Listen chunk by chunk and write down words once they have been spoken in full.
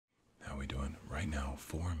right now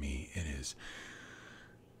for me, it is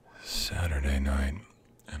Saturday night,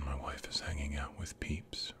 and my wife is hanging out with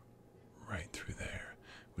peeps right through there,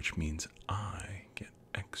 which means I get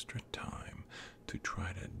extra time to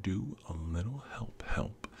try to do a little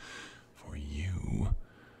help for you,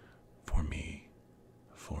 for me,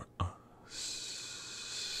 for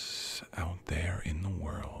us out there in the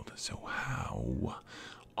world. So how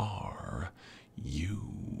are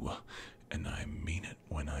you? And I mean it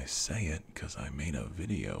when I say it, because I made a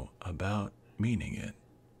video about meaning it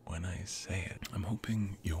when I say it. I'm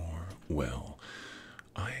hoping you're well.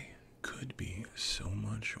 I could be so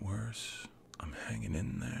much worse. I'm hanging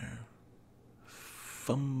in there.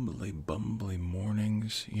 Fumbly bumbly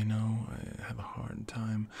mornings, you know, I have a hard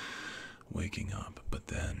time waking up, but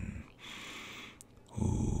then,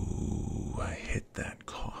 ooh, I hit that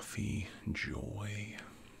coffee joy,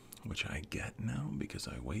 which I get now because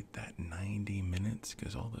I wait that 90 minutes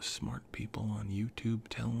because all the smart people on YouTube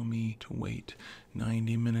tell me to wait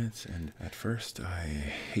 90 minutes. And at first I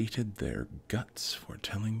hated their guts for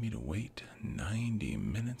telling me to wait 90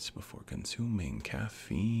 minutes before consuming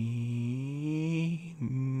caffeine.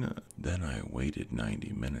 Then I waited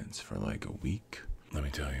 90 minutes for like a week. Let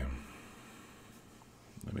me tell you,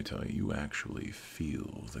 you actually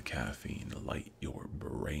feel the caffeine light your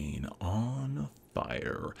brain on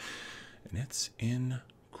fire. And it's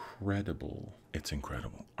incredible. It's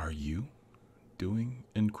incredible. Are you doing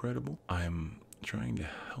incredible? I'm trying to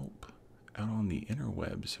help out on the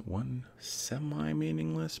interwebs, one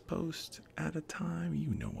semi-meaningless post at a time.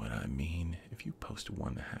 You know what I mean. If you post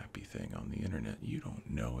one happy thing on the internet, you don't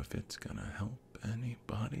know if it's gonna help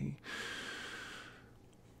anybody.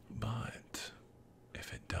 But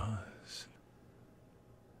if it does,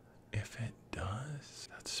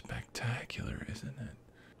 that's spectacular, isn't it?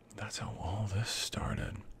 That's how all this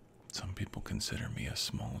started. Some people consider me a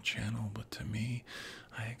small channel, but to me,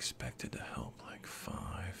 I expected to help like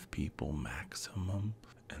 5 people maximum.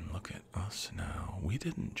 And look at us now. We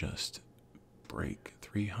didn't just break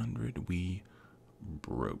 300, we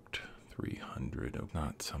broke 300.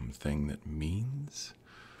 Not something that means.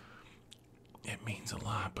 It means a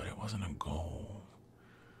lot, but it wasn't a goal.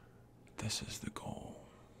 This is the goal.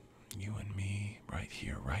 You and me, right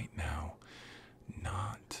here, right now,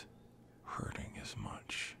 not hurting as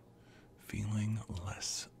much, feeling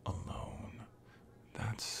less alone.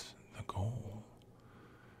 That's the goal.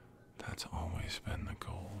 That's always been the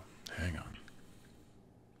goal. Hang on.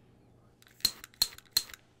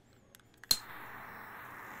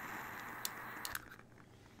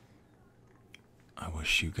 I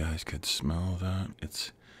wish you guys could smell that.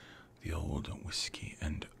 It's the old whiskey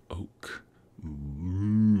and oak.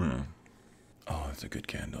 Oh, it's a good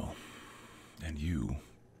candle. And you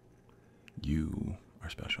are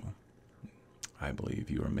special. I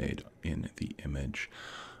believe you are made in the image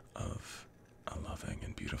of a loving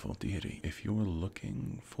and beautiful deity. If you're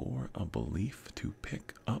looking for a belief to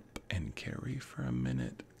pick up and carry for a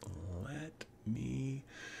minute, let me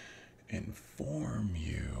inform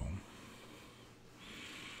you.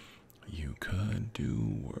 You could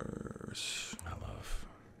do worse. I love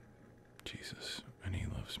Jesus, and he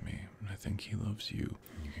loves me, and I think he loves you.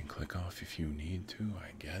 You can click off if you need to,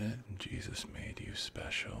 I get it. Jesus made you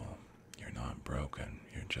special. You're not broken,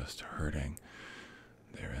 you're just hurting.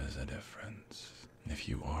 There is a difference. If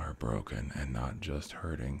you are broken and not just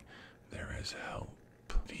hurting, there is help.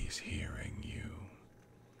 He's hearing you.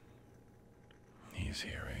 He's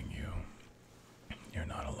hearing you. You're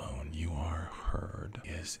not alone. You are heard.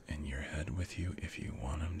 He is in your head with you if you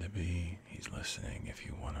want him to be. He's listening if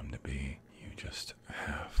you want him to be. You just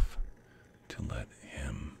have to let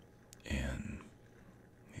him in.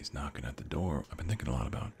 He's knocking at the door. I've been thinking a lot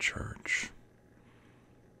about church.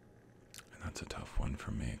 And that's a tough one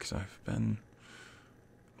for me because I've been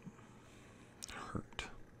hurt.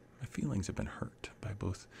 My feelings have been hurt by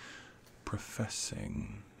both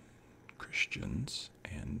professing Christians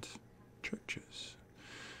and churches.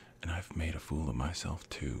 And I've made a fool of myself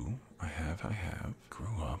too. I have.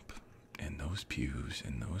 Grew up in those pews,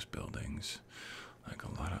 in those buildings, like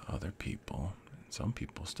a lot of other people. And some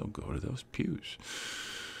people still go to those pews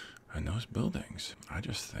and those buildings. I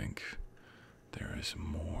just think there is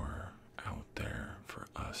more out there for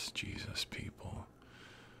us Jesus people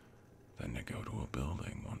than to go to a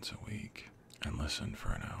building once a week and listen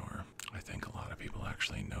for an hour. I think a lot of people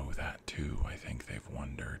actually know that too. I think they've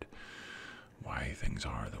wondered why things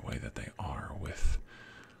are the way that they are with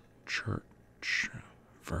church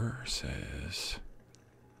versus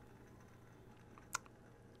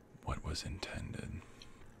what was intended.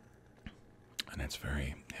 And it's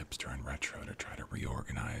very hipster and retro to try to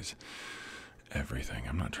reorganize everything.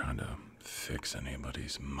 I'm not trying to fix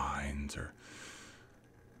anybody's minds or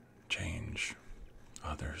change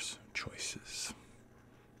others' choices.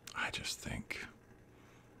 I just think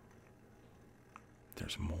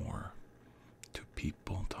there's more to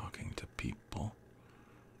people talking to people,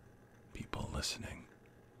 people listening,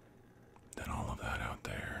 than all of that out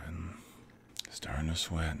there. And starting to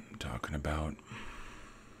sweat, talking about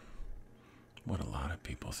what a lot of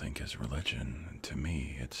people think is religion. And to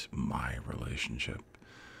me, it's my relationship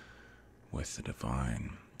with the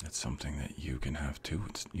divine. It's something that you can have too.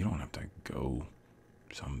 You don't have to go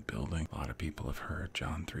some building. A lot of people have heard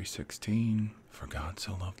John 3:16. For God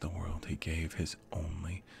so loved the world, he gave his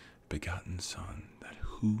only begotten Son, that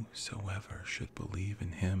whosoever should believe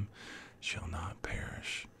in him shall not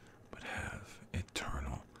perish, but have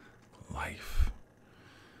eternal life.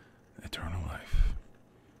 Eternal life.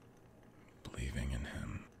 Believing in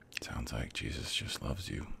him. Sounds like Jesus just loves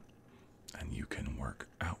you, and you can work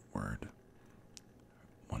outward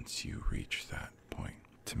once you reach that point.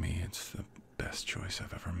 To me, it's the best choice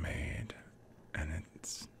I've ever made, and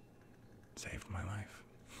it's saved my life.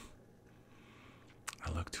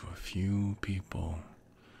 I look to a few people,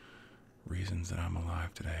 reasons that I'm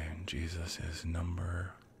alive today, and Jesus is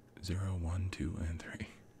number 0, 1, 2, and 3.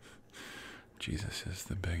 Jesus is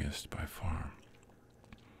the biggest by far.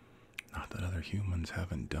 Not that other humans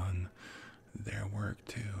haven't done their work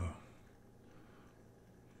too,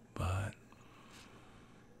 but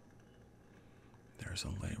there is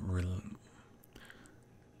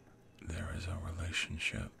a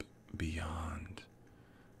relationship beyond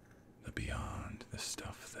the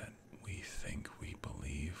stuff that we think we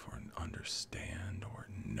believe or understand or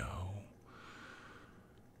know.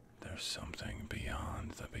 There's something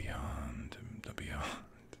beyond the beyond.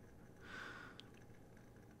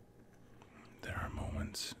 There are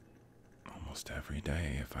moments almost every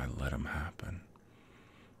day, if I let them happen.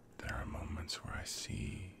 There are moments where I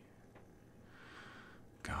see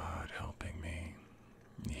God helping me,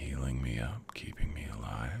 healing me up, keeping me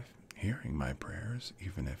alive, hearing my prayers,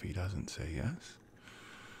 even if he doesn't say yes.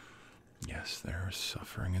 Yes, there is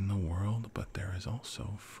suffering in the world, but there is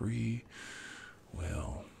also free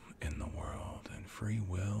will in the world. And free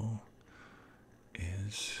will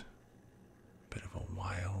is a bit of a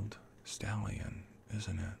wild stallion,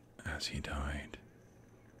 isn't it? As he died,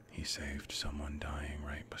 he saved someone dying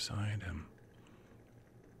right beside him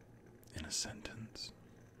in a sentence.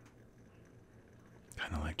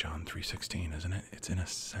 Kind of like John 3:16, isn't it? It's in a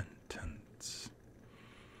sentence.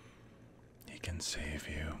 He can save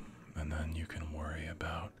you, and then you can worry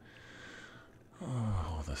about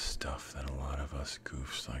all the stuff that a lot of us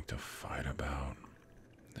goofs like to fight about.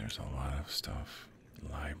 There's a lot of stuff.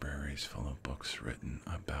 Libraries full of books written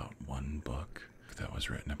about one book that was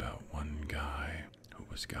written about one guy who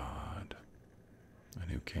was God and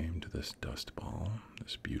who came to this dust ball,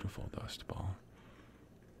 this beautiful dust ball,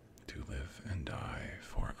 to live and die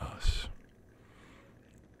for us.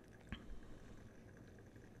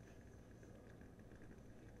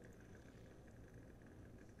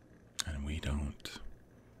 And we don't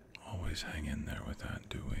always hang in there with that,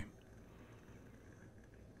 do we?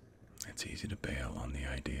 It's easy to bail on the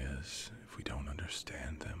ideas if we don't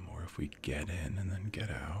understand them, or if we get in and then get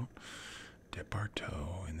out, dip our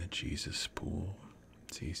toe in the Jesus pool.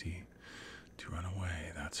 It's easy to run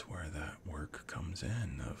away. That's where that work comes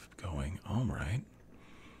in, of going, all right,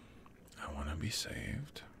 I want to be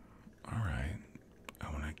saved. All right,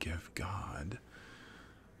 I want to give God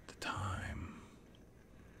the time.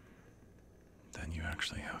 Then you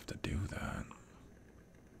actually have to do that.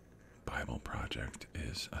 Bible Project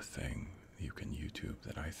is a thing you can YouTube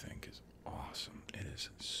that I think is awesome. It is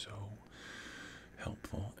so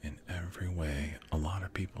helpful in every way. A lot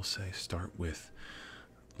of people say start with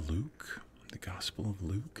Luke, the Gospel of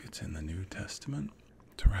Luke. It's in the New Testament.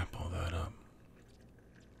 To wrap all that up,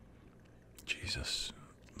 Jesus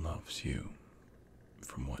loves you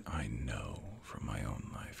from what I know from my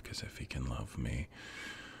own life, because if he can love me,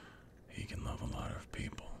 he can love a lot of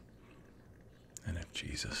people. And if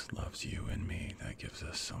Jesus loves you and me, that gives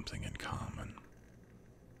us something in common,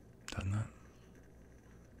 doesn't it?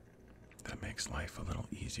 That makes life a little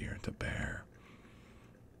easier to bear.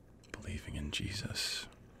 Believing in Jesus,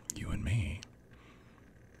 you and me,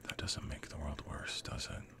 that doesn't make the world worse, does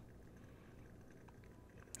it?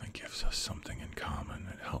 It gives us something in common.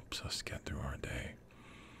 It helps us get through our day.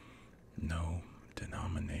 No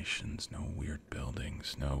denominations, no weird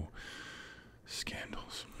buildings, no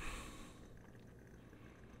scandals.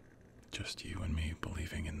 Just you and me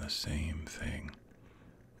believing in the same thing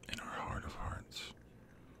in our heart of hearts,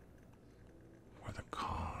 for the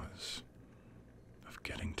cause of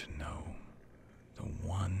getting to know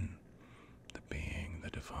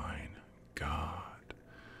divine God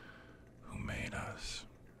who made us.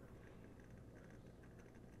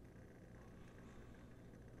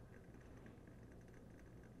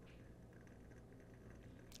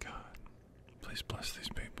 God, please bless these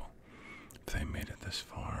people. If they made it this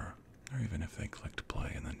far, or even if they clicked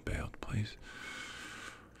play and then bailed, please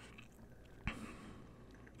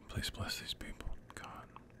bless these people, God.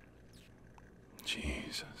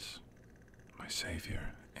 Jesus, my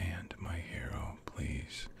Savior and my hero,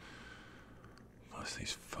 please bless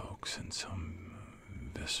these folks in some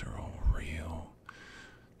visceral, real,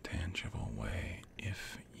 tangible way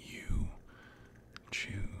if you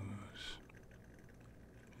choose.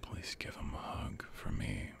 Please give them a hug for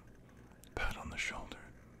me, pat on the shoulder,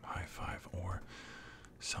 high five, or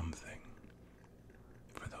something.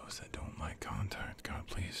 For those that don't like contact, God,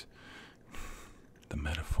 please, the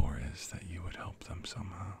metaphor is that you would help them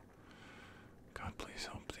somehow. God, please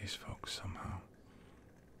help these folks somehow.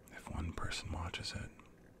 If one person watches it,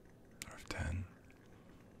 or if 10,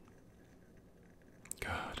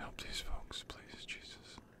 God, help these folks, please,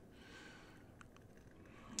 Jesus.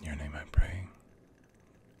 In your name I pray.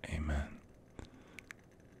 Amen.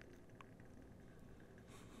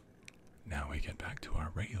 Now we get back to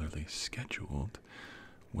our regularly scheduled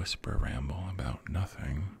whisper ramble about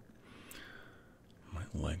nothing. My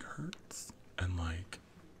leg hurts, and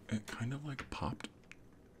it kind of popped.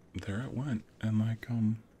 There it went, and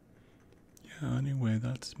yeah, anyway,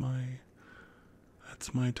 that's my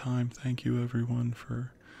time. Thank you everyone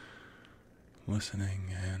for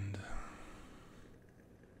listening, and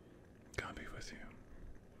God be with you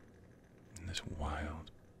in this wild,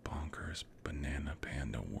 bonkers, banana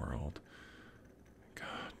panda world.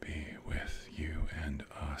 God be with you and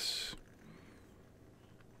us.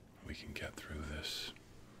 We can get through this.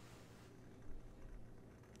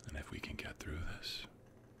 And if we can get through this,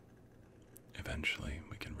 eventually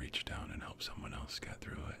we can reach down and help someone else get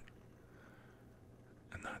through it.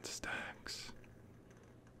 And that stacks.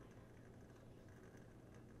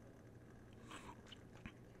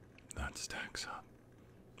 That stacks up.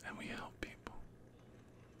 And we help people.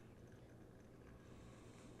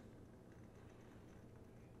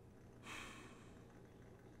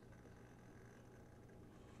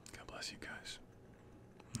 God bless you guys.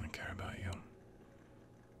 I care about you.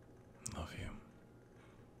 Love you.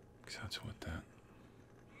 Because that's what that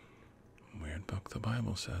weird book the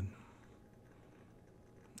Bible said.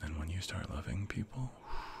 And when you start loving people,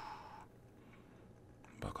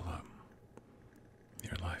 buckle up.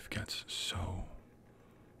 Your life gets so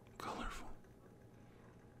colorful,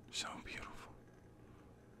 so beautiful.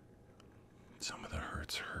 Some of the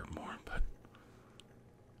hurts hurt more, but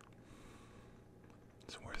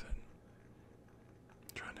it's worth it.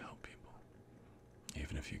 Trying to help people,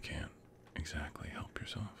 even if you can't exactly help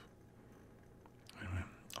yourself. Anyway,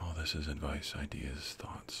 all this is advice, ideas,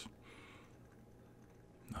 thoughts.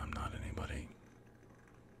 I'm not anybody,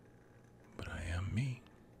 but I am me.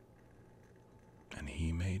 And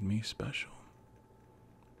he made me special,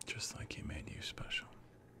 just like he made you special.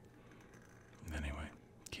 Anyway,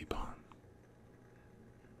 keep on.